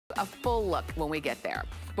a full look when we get there.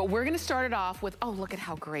 But we're gonna start it off with, oh, look at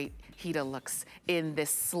how great Hida looks in this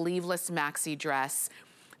sleeveless maxi dress.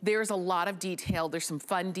 There's a lot of detail. There's some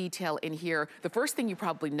fun detail in here. The first thing you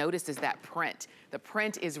probably noticed is that print. The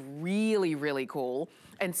print is really, really cool.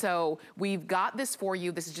 And so we've got this for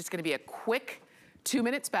you. This is just gonna be a quick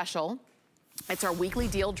 2-minute special. It's our weekly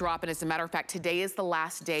deal drop, and as a matter of fact, today is the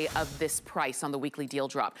last day of this price on the weekly deal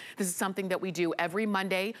drop. This is something that we do every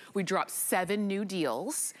Monday. We drop 7 new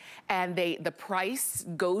deals, and the price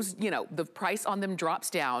goes, you know, the price on them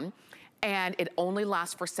drops down, and it only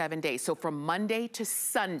lasts for 7 days. So from Monday to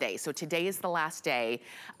Sunday, so today is the last day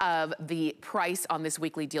of the price on this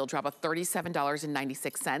weekly deal drop of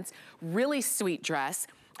 $37.96. Really sweet dress.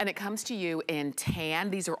 And it comes to you in tan.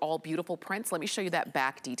 These are all beautiful prints. Let me show you that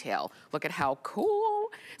back detail. Look at how cool.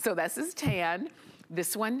 So this is tan.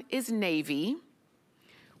 This one is navy.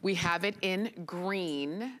 We have it in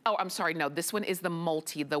green. Oh, I'm sorry, no, this one is the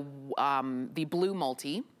multi, the blue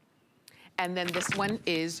multi. And then this one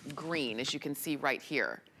is green, as you can see right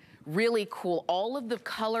here. Really cool. All of the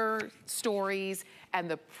color stories and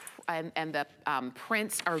the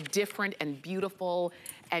prints are different and beautiful.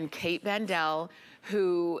 And Kate Vandell,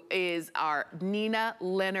 who is our Nina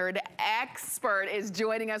Leonard expert, is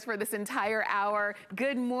joining us for this entire hour.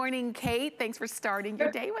 Good morning, Kate. Thanks for starting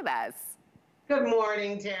your day with us. Good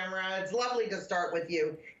morning, Tamara. It's lovely to start with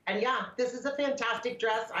you. And yeah, this is a fantastic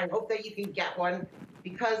dress. I hope that you can get one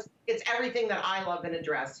because it's everything that I love in a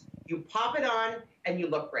dress. You pop it on and you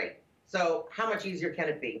look great. So how much easier can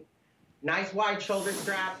it be? Nice wide shoulder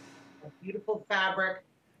strap, a beautiful fabric.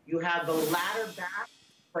 You have the ladder back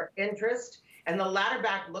for interest. And the ladder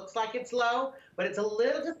back looks like it's low, but it's a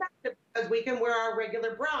little deceptive because we can wear our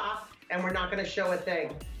regular bra and we're not gonna show a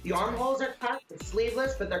thing. The armholes are cut, it's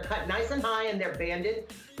sleeveless, but they're cut nice and high and they're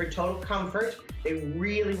banded for total comfort. They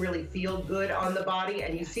really, really feel good on the body,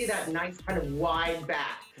 and you see that nice kind of wide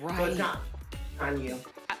back. Right. So it's not on you.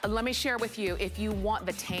 Let me share with you, if you want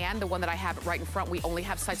the tan, the one that I have right in front, we only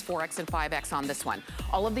have size 4X and 5X on this one.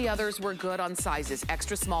 All of the others were good on sizes,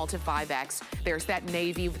 extra small to 5X. There's that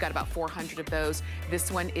navy, we've got about 400 of those. This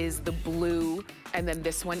one is the blue, and then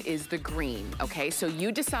this one is the green, okay? So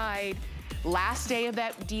you decide, last day of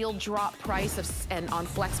that deal drop price, and on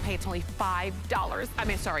FlexPay, it's only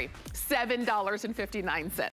 $7.59.